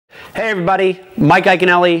Hey everybody, Mike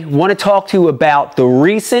Iaconelli. Want to talk to you about the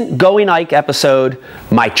recent Going Ike episode,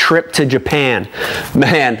 my trip to Japan.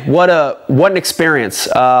 Man, what an experience.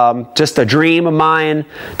 Just a dream of mine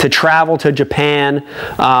to travel to Japan,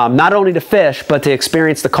 not only to fish, but to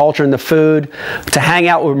experience the culture and the food. To hang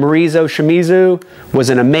out with Morizo Shimizu was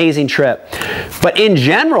an amazing trip. But in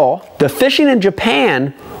general, the fishing in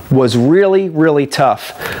Japan was really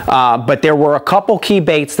tough. But there were a couple key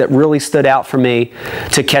baits that really stood out for me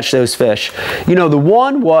to catch those fish. You know, the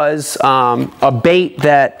one was a bait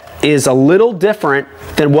that is a little different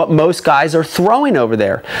than what most guys are throwing over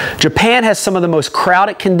there. Japan has some of the most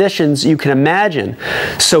crowded conditions you can imagine.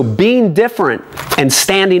 So being different and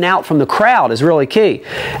standing out from the crowd is really key.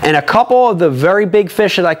 And a couple of the very big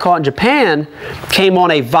fish that I caught in Japan came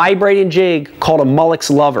on a vibrating jig called a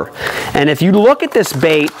Mullex Lover. And if you look at this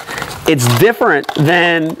bait, it's different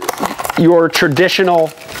than your traditional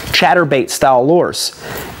chatterbait style lures.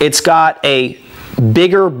 It's got a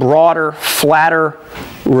bigger, broader, flatter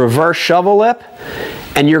reverse shovel lip,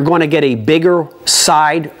 and you're going to get a bigger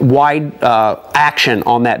side wide action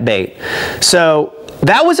on that bait. So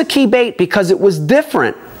that was a key bait because it was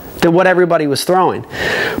different than what everybody was throwing.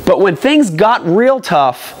 But when things got real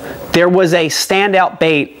tough, there was a standout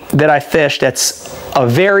bait that I fished that's a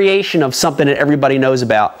variation of something that everybody knows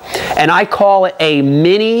about. And I call it a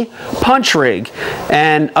mini punch rig.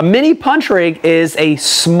 And a mini punch rig is a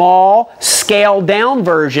small, scaled down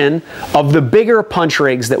version of the bigger punch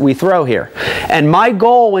rigs that we throw here. And my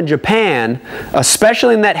goal in Japan,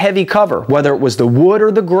 especially in that heavy cover, whether it was the wood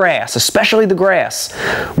or the grass, especially the grass,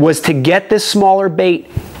 was to get this smaller bait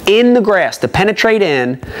in the grass, to penetrate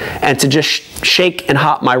in and to just shake and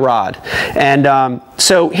hop my rod. And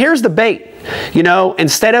so here's the bait. You know,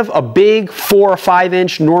 instead of a big 4 or 5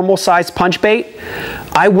 inch normal size punch bait,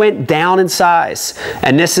 I went down in size.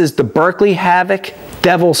 And this is the Berkeley Havoc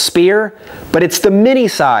Devil Spear, but it's the mini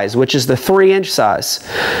size, which is the 3-inch size.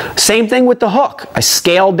 Same thing with the hook. I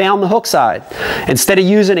scaled down the hook side. Instead of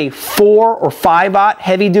using a 4 or 5/0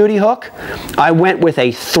 heavy duty hook, I went with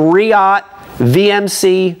a 3/0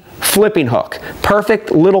 VMC flipping hook. Perfect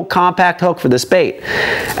little compact hook for this bait.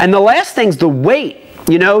 And the last thing's the weight.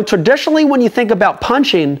 You know, traditionally when you think about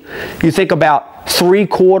punching, you think about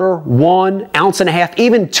 3/4, 1 ounce and a half,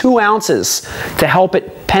 even 2 ounces to help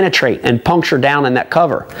it penetrate and puncture down in that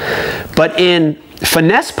cover. But in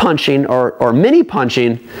finesse punching or mini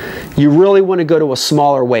punching, you really want to go to a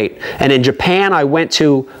smaller weight. And in Japan, I went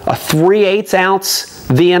to a 3/8 ounce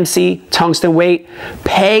VMC tungsten weight,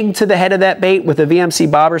 pegged to the head of that bait with a VMC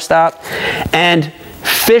bobber stop, and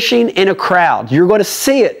fishing in a crowd. You're going to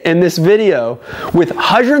see it in this video with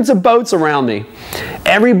hundreds of boats around me.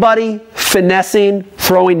 Everybody finessing,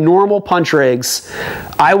 throwing normal punch rigs.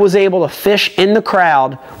 I was able to fish in the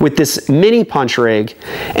crowd with this mini punch rig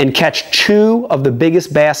and catch 2 of the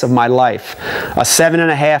biggest bass of my life, a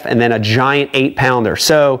 7.5 and then a giant 8-pounder.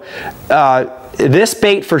 So this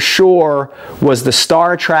bait for sure was the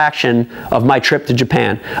star attraction of my trip to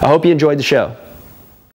Japan. I hope you enjoyed the show.